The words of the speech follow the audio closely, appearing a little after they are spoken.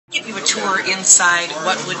tour inside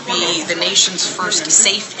what would be the nation's first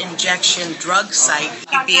safe injection drug site.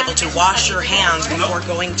 You'd be able to wash your hands before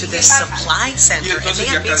going to this supply center. And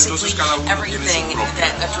they have basically everything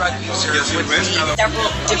that a drug user would need.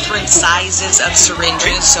 Several different sizes of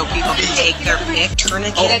syringes so people can take their pick.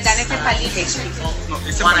 Tourniquets in case people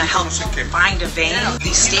want to help find a vein.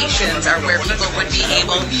 These stations are where people would be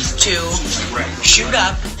able to shoot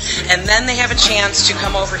up, and then they have a chance to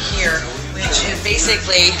come over here, which is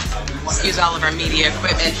basically, use all of our media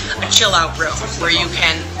equipment, a chill out room where you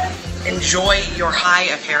can enjoy your high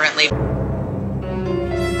apparently.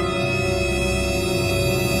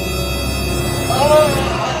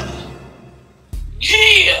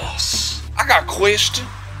 Yes! I got a question.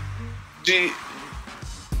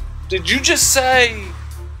 Did you just say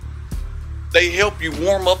they help you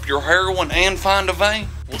warm up your heroin and find a vein?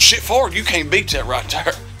 Well, shit, Ford, you can't beat that right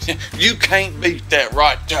there. You can't beat that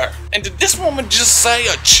right there. And did this woman just say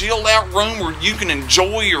a chill out room where you can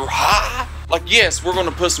enjoy your high? Like, yes, we're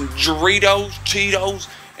gonna put some Doritos, Cheetos,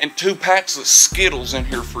 and 2 packs of Skittles in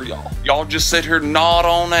here for y'all. Y'all just sit here, nod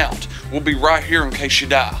on out. We'll be right here in case you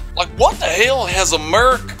die. Like, what the hell has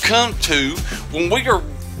America come to when we are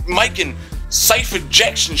making safe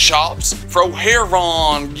injection shops for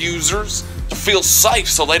heroin users to feel safe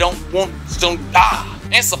so they don't want to die,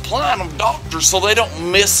 and supplying them doctors so they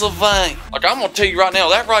don't miss a vein? Like, I'm gonna tell you right now,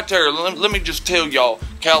 that right there, let me just tell y'all,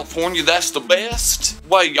 California, that's the best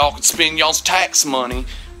way y'all can spend y'all's tax money.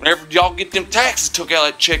 Whenever y'all get them taxes took out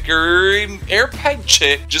of that check, every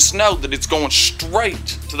paycheck, just know that it's going straight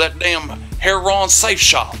to that damn heroin safe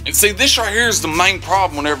shop. And see, this right here is the main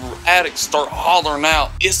problem whenever addicts start hollering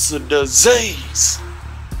out, it's a disease.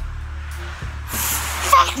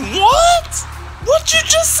 Fuck, what? What'd you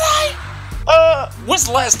just say? When's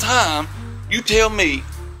the last time, you tell me,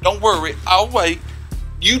 don't worry, I'll wait.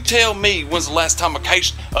 You tell me when's the last time a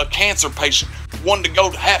cancer patient wanted to go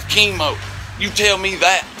to have chemo. You tell me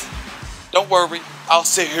that. Don't worry, I'll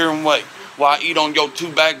sit here and wait while I eat on your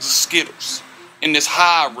 2 bags of Skittles in this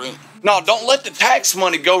high room. No, don't let the tax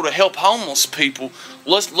money go to help homeless people.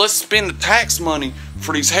 Let's spend the tax money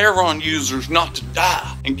for these heroin users not to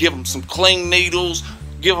die, and give them some clean needles,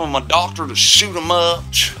 give them a doctor to shoot them up.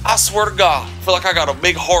 I swear to God, I feel like I got a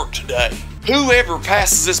big heart today. Whoever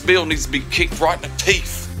passes this bill needs to be kicked right in the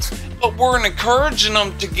teeth. But we're encouraging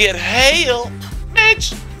them to get help.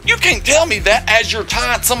 Bitch, you can't tell me that as you're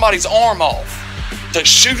tying somebody's arm off to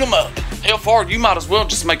shoot them up. Hell, Ford, you might as well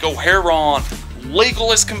just make heroin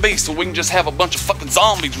legal as can be so we can just have a bunch of fucking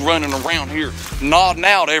zombies running around here, nodding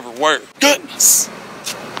out everywhere. Goodness.